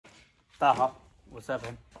大家好，我是阿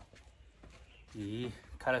平。咦，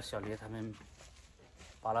看到小莲他们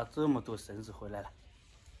拔了这么多绳子回来了，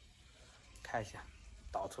看一下，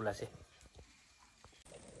导出来先。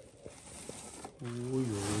哦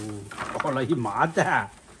呦，拔了一麻袋。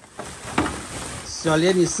小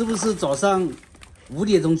莲，你是不是早上5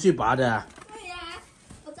点钟去拔的？对呀，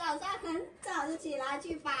我早上很早就起来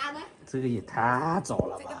去拔的。这个也太早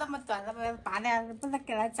了吧！这个那么短，那么拔的，不能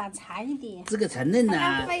给它长长一点。这个才嫩呢、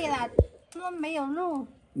浪费了，说没有肉。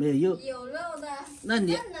没有肉。有肉的。那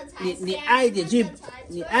你嫩的才香爱一点去，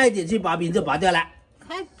你爱一点去拔，柄就拔掉了。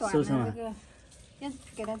太短收成了了，这个要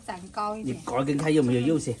给它长高一你点。搞一根看有没有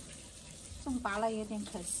肉先。种拔了有点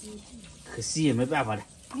可惜。可惜也没办法的。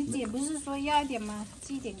你姐不是说要一点吗？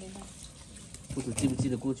寄一点给他。不知寄不寄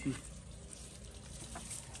得过去？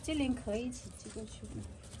这连壳一起寄过去。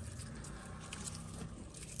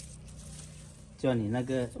叫你那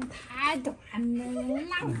个。种太短了，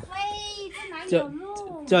浪费，这哪有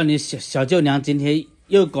肉？叫你小舅娘今天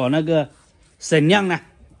又搞那个沈酿了。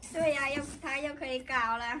对呀、她又可以搞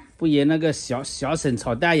了。不也那个小沈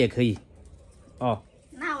炒蛋也可以。哦。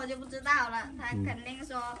那我就不知道了，她肯定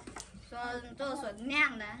说做笋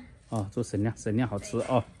酿的。哦，做沈酿好吃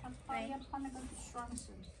哦。对，要泡那个双笋。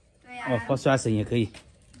对呀、哦，泡酸笋也可以。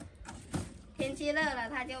天气热了，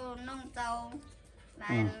他就弄粥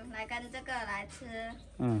来跟这个来吃。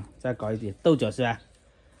再搞一点豆角酸，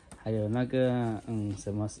还有那个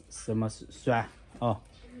什么酸哦。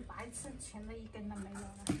拔一次全都一根都没有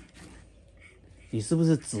了。你是不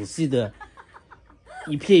是仔细的，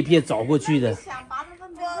一片一片找过去的？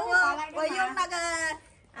我用那个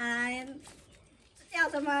叫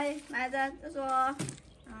什么来着？就说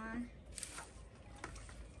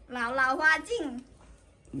老花镜，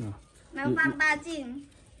能放大镜。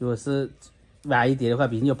如果是晚一点的话，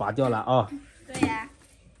笔就拔掉了哦。对呀、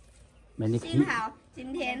幸好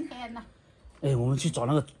今天。哎，我们去找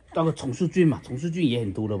那个重树菌嘛，重树菌也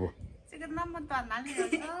很多了不？这个那么短，哪里有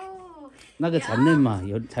肉？那个才嫩嘛，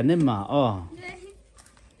才嫩嘛哦。对，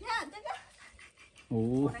你看这个。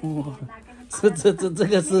哦，这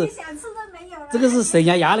个是，想吃的没有了。这个是省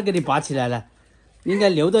牙的给你拔起来了，应该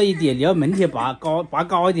留到一点，你要门前拔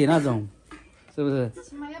高一点那种，是不是？最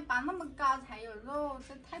起码要拔那么高才有肉，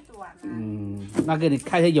这太短了。那个你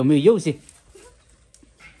看一下有没有肉先，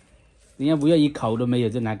人家不要一口都没有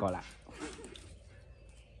就难搞了。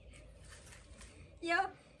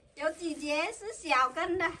有几节是小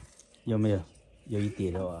根的。有没有？有一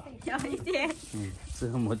点的哦。有一点。这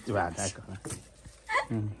么短太搞了。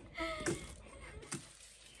这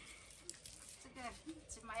个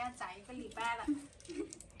起码要长1个礼拜了。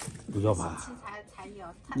不要吧？才有。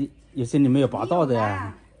有些你没有拔到的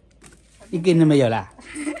呀，一根都没有了。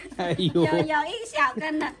哎呦。有一小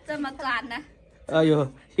根的，这么短的。哎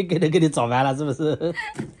呦，一根都给你找完了，是不是？等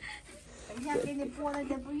一下给你剥了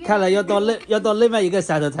就不愿意。看来要到另外一个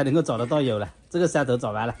山头才能够找得到有了，这个山头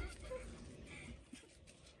找完了。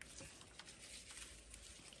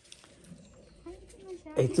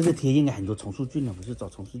哎，这个田应该很多重树菌了，我去找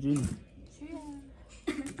重树菌了。去啊。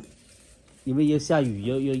因为又下雨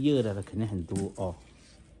又热的了，肯定很多哦。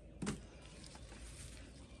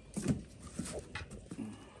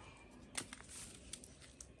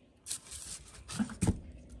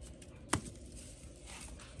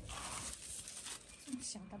这么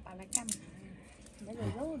小的把它干嘛呀？没有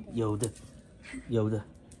肉的。有的，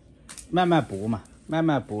慢慢剥嘛，慢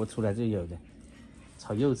慢剥出来就有的，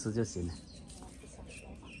炒肉吃就行了。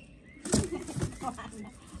完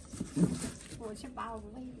了，我去拔，我不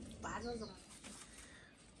会拔这种。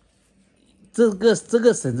这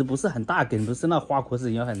个绳子不是很大根，不是那花果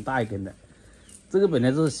笋要很大一根的，这个本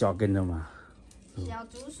来就是小根的嘛。小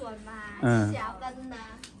竹笋嘛，小根的。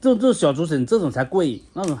这种小竹笋这种才贵，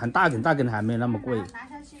那种很大根的还没有那么贵。拿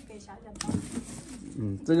下去给小小包。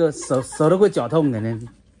这个手都会绞痛肯定，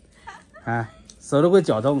手都会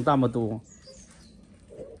绞痛那么多。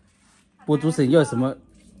剥竹笋要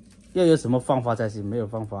有什么方法才行？没有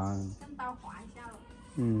方法。用刀划一下了。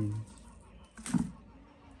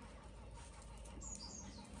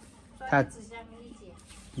太只香一节。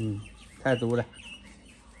太多了。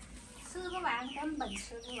吃不完，根本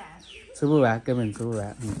吃不完。吃不完，根本吃不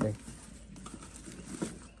完。对。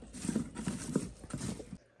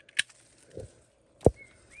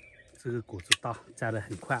这个果子大，摘得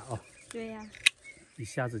很快哦。对呀。一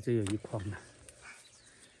下子就有一筐了，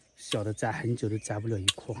小的摘很久都摘不了一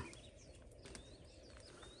筐。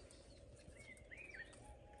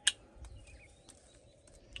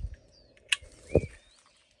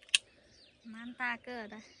蛮大个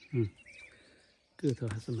的。个头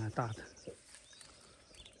还是蛮大的。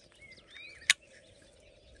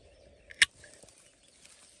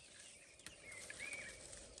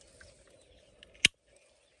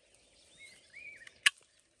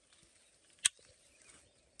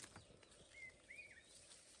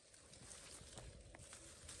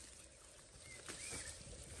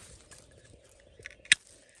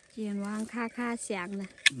剪完咔咔响了。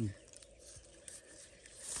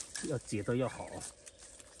要剪刀要好。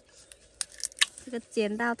这个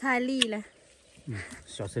剪刀太利了。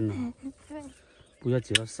小声哦，不要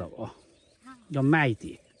剪到手哦，要慢一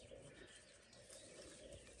点。